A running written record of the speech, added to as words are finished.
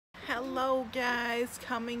Hello guys,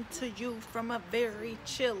 coming to you from a very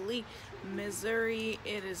chilly Missouri.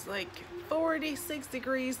 It is like 46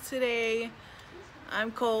 degrees today. I'm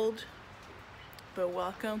cold, but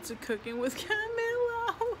welcome to Cooking with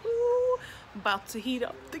Camilla. About to heat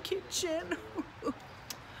up the kitchen.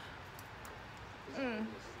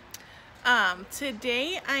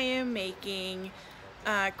 Today I am making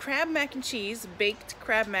crab mac and cheese, baked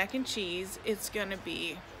crab mac and cheese. It's gonna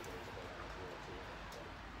be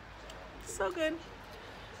so good.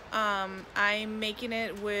 I'm making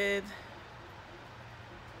it with,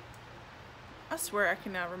 I swear I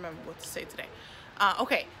cannot remember what to say today.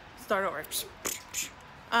 Okay, start over.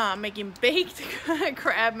 Making baked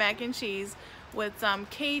crab mac and cheese with some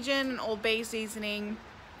Cajun and Old Bay seasoning.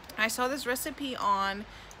 I saw this recipe on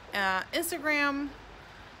Instagram,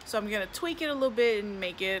 so I'm gonna tweak it a little bit and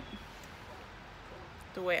make it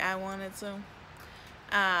the way I want it. So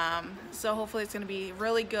hopefully it's gonna be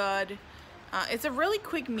really good. It's a really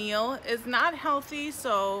quick meal. It's not healthy,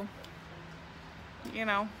 so you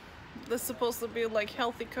know, this is supposed to be like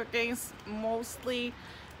healthy cooking mostly,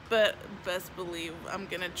 but best believe I'm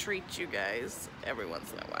gonna treat you guys every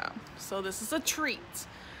once in a while. So this is a treat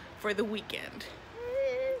for the weekend.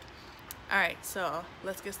 Alright, so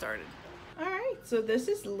let's get started. Alright, so this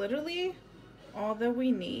is literally all that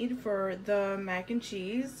we need for the mac and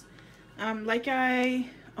cheese. Oh,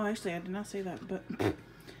 actually I did not say that, but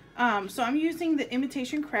so I'm using the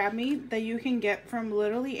imitation crab meat that you can get from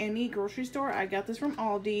literally any grocery store. I got this from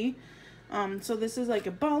Aldi. So this is like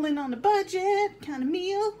a ballin' on a budget kind of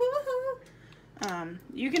meal.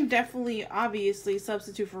 You can definitely obviously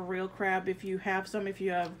substitute for real crab if you have some, if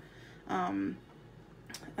you have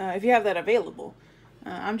that available.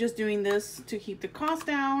 I'm just doing this to keep the cost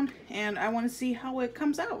down, and I want to see how it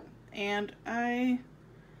comes out. And I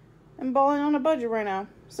am balling on a budget right now,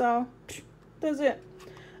 so that's it.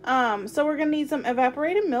 So we're gonna need some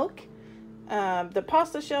evaporated milk, the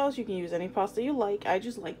pasta shells. You can use any pasta you like. I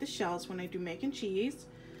just like the shells when I do mac and cheese.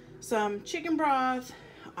 Some chicken broth,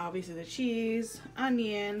 obviously the cheese,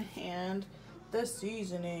 onion, and the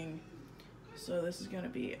seasoning. So this is gonna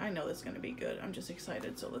be, I know this is gonna be good. I'm just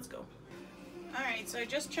excited, so let's go. Alright, so I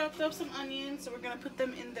just chopped up some onions, so we're gonna put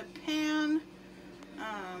them in the pan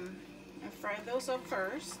and fry those up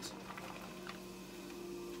first.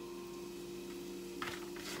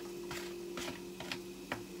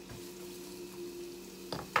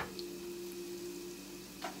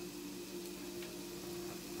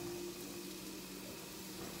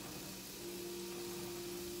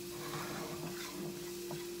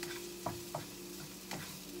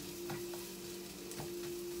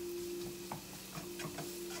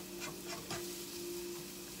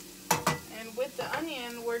 With the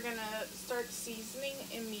onion, we're gonna start seasoning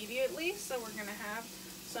immediately. So we're gonna have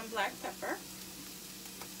some black pepper.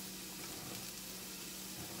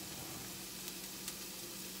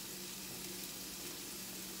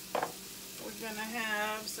 We're gonna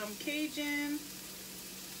have some Cajun.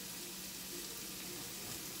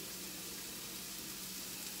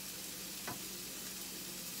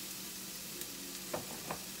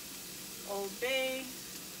 Old Bay.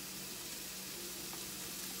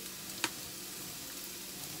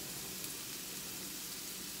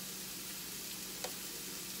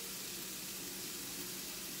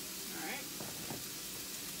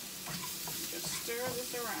 Stir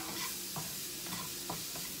this around.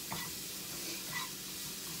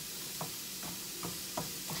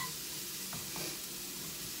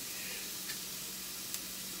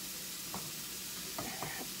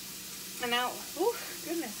 And now,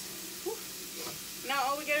 goodness. Now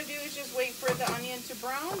all we gotta do is just wait for the onion to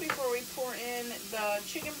brown before we pour in the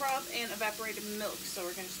chicken broth and evaporated milk. So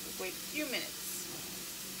we're gonna just wait a few minutes.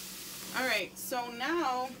 Alright, so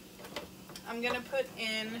now I'm gonna put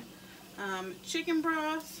in chicken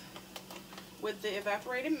broth with the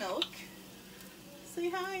evaporated milk.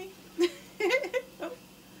 Say hi. Oh,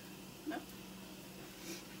 no.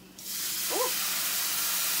 Oh.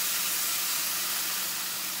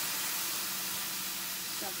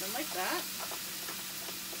 Something like that.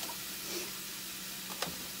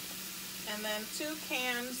 And then 2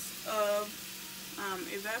 cans of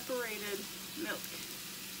evaporated milk,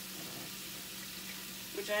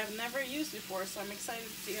 which I have never used before, so I'm excited to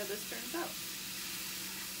see how this turns out.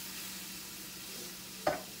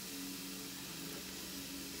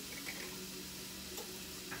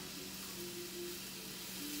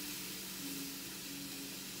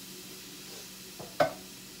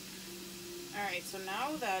 Alright, so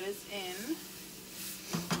now that is in.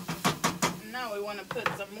 Now we want to put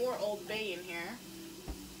some more Old Bay in here.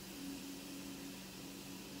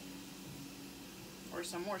 Or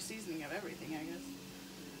some more seasoning of everything, I guess.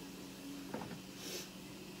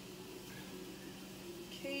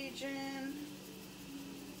 Cajun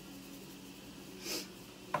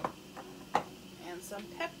and some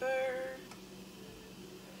pepper.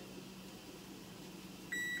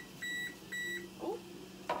 Oh.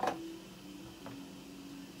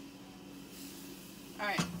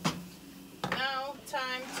 Alright. Now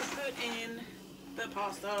time to put in the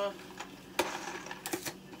pasta.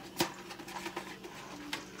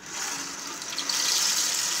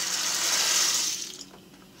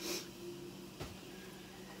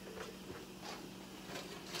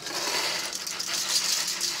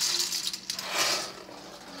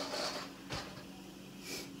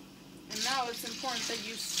 It's important that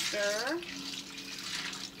you stir.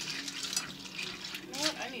 You know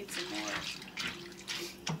what? I need some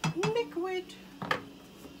more liquid. So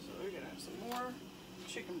we're gonna have some more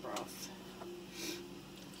chicken broth.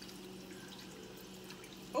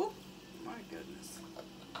 Oh my goodness.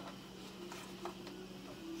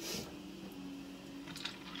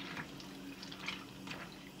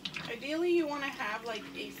 Ideally you want to have like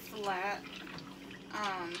a flat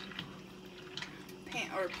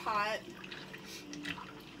pan or pot,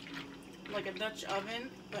 like a Dutch oven,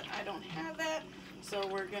 but I don't have that, so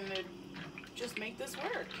we're gonna just make this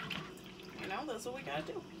work. You know, that's what we gotta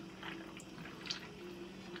do.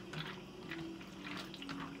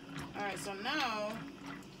 Alright, so now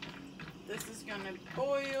this is gonna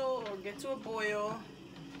boil or get to a boil.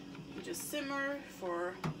 You just simmer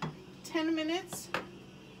for 10 minutes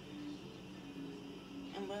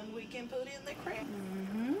and then we can put in the crab.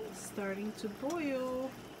 Starting to boil.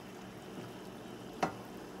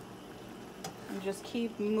 And just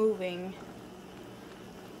keep moving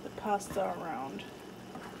the pasta around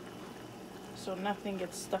so nothing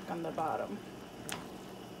gets stuck on the bottom.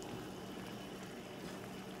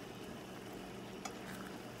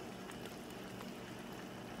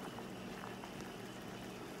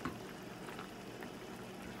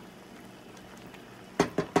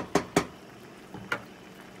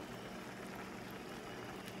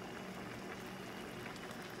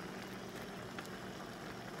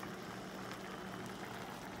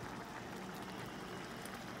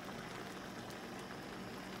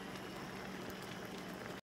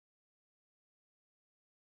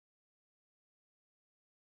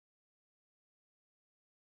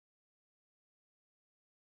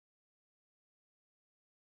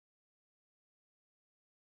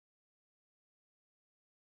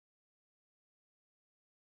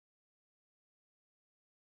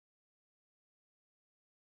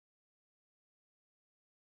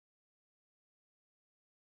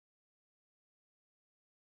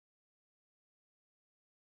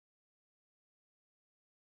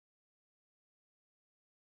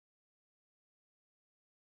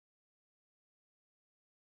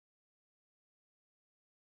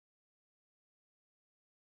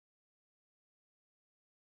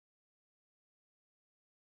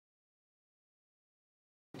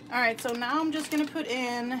 All right, so now I'm just gonna put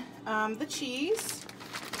in the cheese.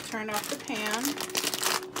 Turn off the pan.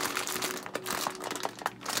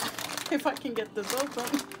 If I can get this open.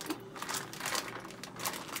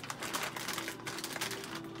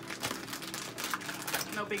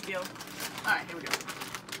 No big deal. All right, here we go.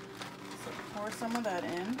 So pour some of that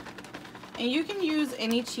in. And you can use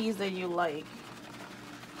any cheese that you like.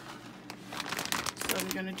 So I'm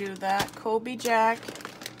gonna do that Colby Jack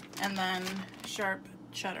and then sharp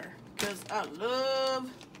cheddar, because I love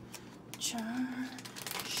sharp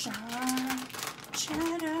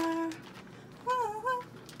cheddar. All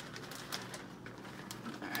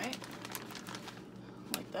right,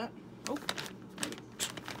 like that. Oh, there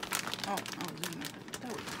we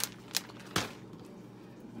go.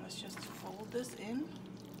 Let's just fold this in.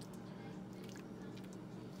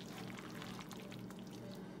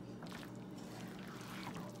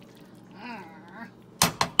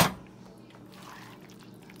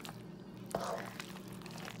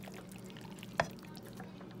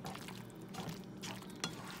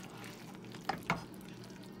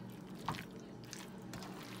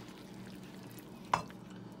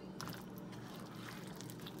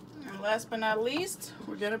 Last but not least,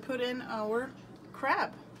 we're gonna put in our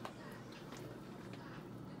crab.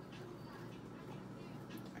 All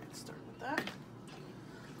right, start with that.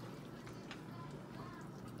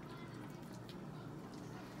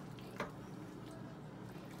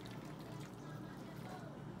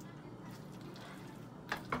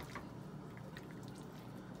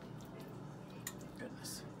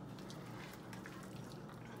 Goodness.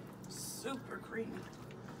 Super creamy.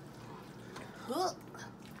 Huh.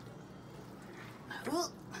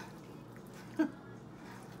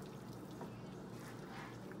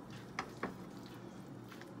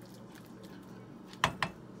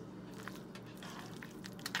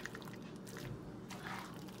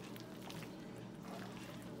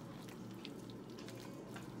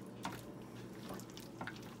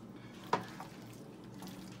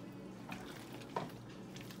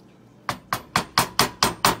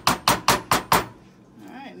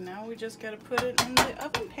 just gotta put it in the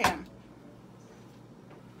oven pan.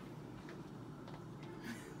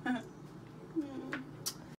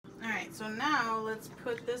 Alright, so now let's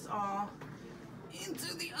put this all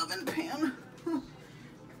into the oven pan. You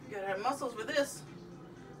gotta have muscles for this.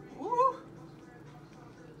 Woo!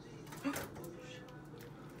 There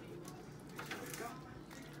we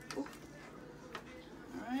go.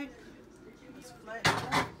 Alright, let's flatten it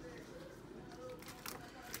out.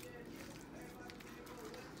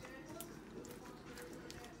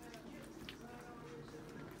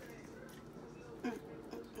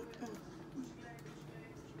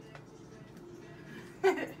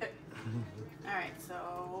 Alright,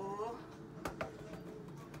 so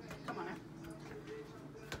come on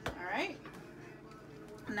now. Alright,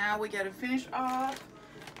 now we gotta finish off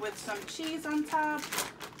with some cheese on top.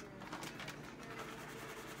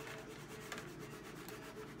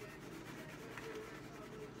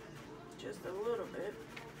 Just a little bit.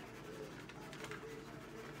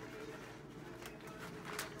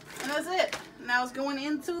 And that's it. Now it's going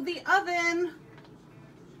into the oven.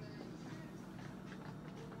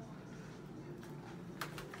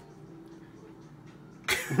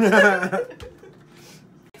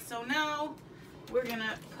 So now we're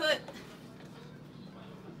gonna put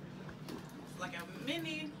like a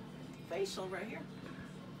mini facial right here.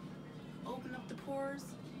 Open up the pores.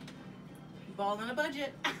 Ball on a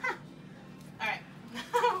budget. All right,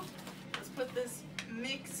 now let's put this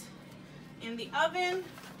mix in the oven,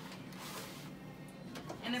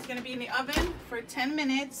 and it's gonna be in the oven for 10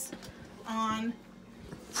 minutes on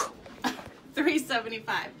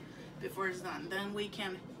 375 before it's done. Then we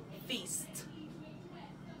can feast.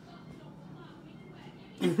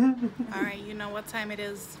 All right, you know what time it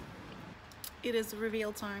is. It is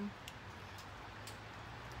reveal time.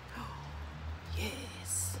 Oh,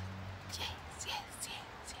 yes. Yes, yes, yes,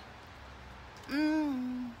 yes.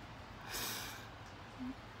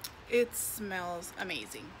 It smells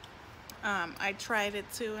amazing. I tried it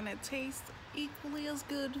too, and it tastes equally as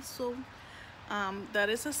good. So that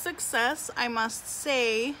is a success, I must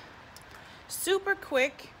say. Super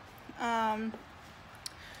quick.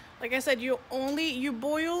 Like I said, you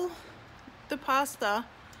boil the pasta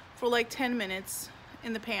for like 10 minutes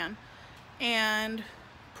in the pan, and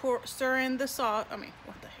stir in the sauce. I mean,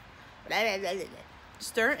 what the heck?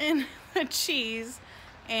 Stir in the cheese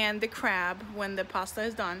and the crab when the pasta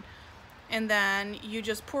is done, and then you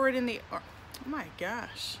just pour it in the. Oh my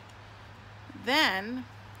gosh! Then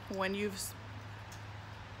when you've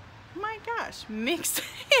mixed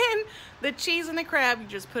in the cheese and the crab, you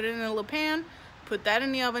just put it in a little pan, put that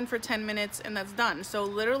in the oven for 10 minutes, and that's done. So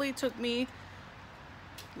literally took me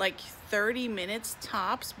like 30 minutes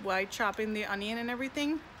tops by chopping the onion and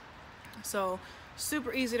everything. So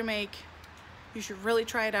super easy to make. You should really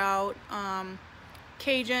try it out.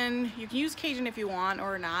 Cajun, you can use Cajun if you want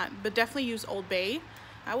or not, but definitely use Old Bay,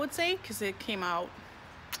 I would say, because it came out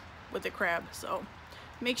with the crab. So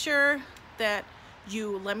make sure that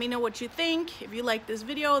you let me know what you think. If you like this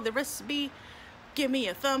video, the recipe, give me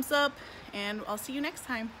a thumbs up, and I'll see you next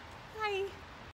time. Bye.